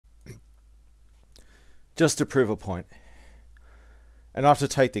just to prove a point. And I have to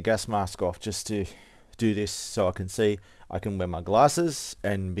take the gas mask off just to do this so I can see. I can wear my glasses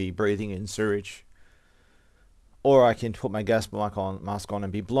and be breathing in sewage. Or I can put my gas mask on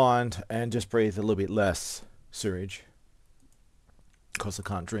and be blind and just breathe a little bit less sewage. Because I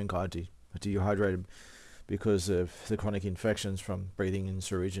can't drink, I dehydrated because of the chronic infections from breathing in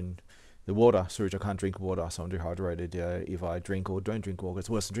sewage and the water. Sewage, I can't drink water, so I'm dehydrated. If I drink or don't drink water, it's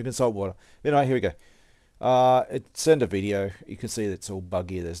worse than drinking salt water. Anyway, here we go. Send a video. You can see that it's all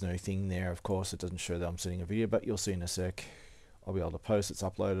buggy. There's no thing there, of course. It doesn't show that I'm sending a video, but you'll see in a sec. I'll be able to post. It's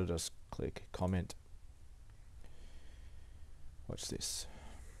uploaded. Just click comment. Watch this.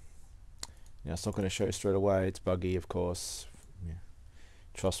 Now, it's not going to show straight away. It's buggy, of course. Yeah.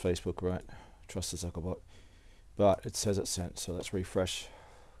 Trust Facebook, right? Trust the Zuckerbot. But it says it's sent, so let's refresh.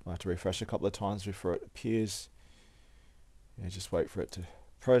 I have to refresh a couple of times before it appears. Yeah, just wait for it to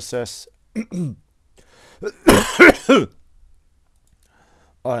process. I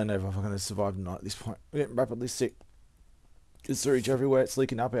don't know if I'm going to survive the night at this point. I'm getting rapidly sick. There's sewage everywhere. It's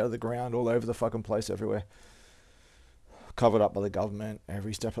leaking up out of the ground all over the fucking place everywhere. Covered up by the government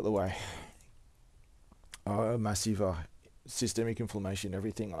every step of the way. Massive systemic inflammation,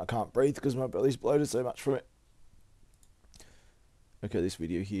 everything. I can't breathe because my belly's bloated so much from it. Okay, this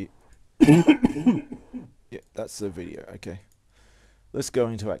video here. Yeah, that's the video. Okay. Let's go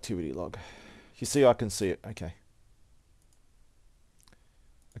into activity log. You see, I can see it. Okay.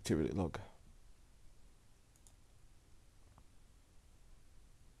 Activity log.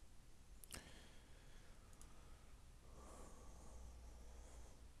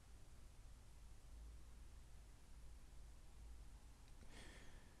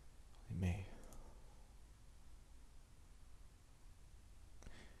 Me.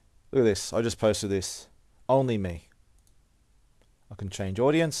 Look at this. I just posted this. Only me. I can change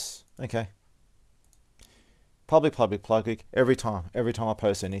audience. Okay. Public. Every time I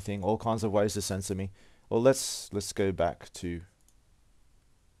post anything, all kinds of ways to censor me. Well, let's go back to.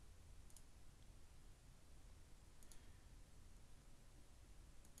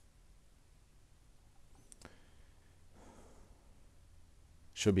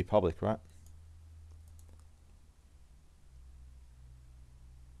 Should be public, right?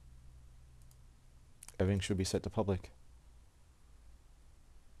 Everything should be set to public.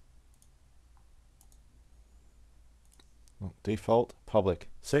 Well, default, public.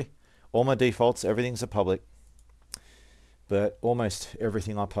 See? All my defaults, everything's a public. But almost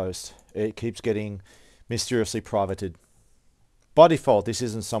everything I post, it keeps getting mysteriously privated. By default, this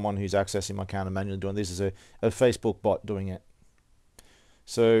isn't someone who's accessing my account and manually doing this. This is a Facebook bot doing it.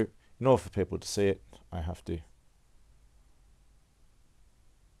 So, in order for people to see it, I have to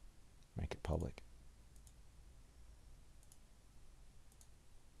make it public.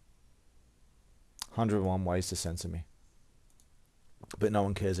 101 ways to censor me. But no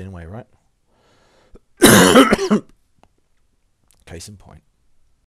one cares anyway, right? Case in point.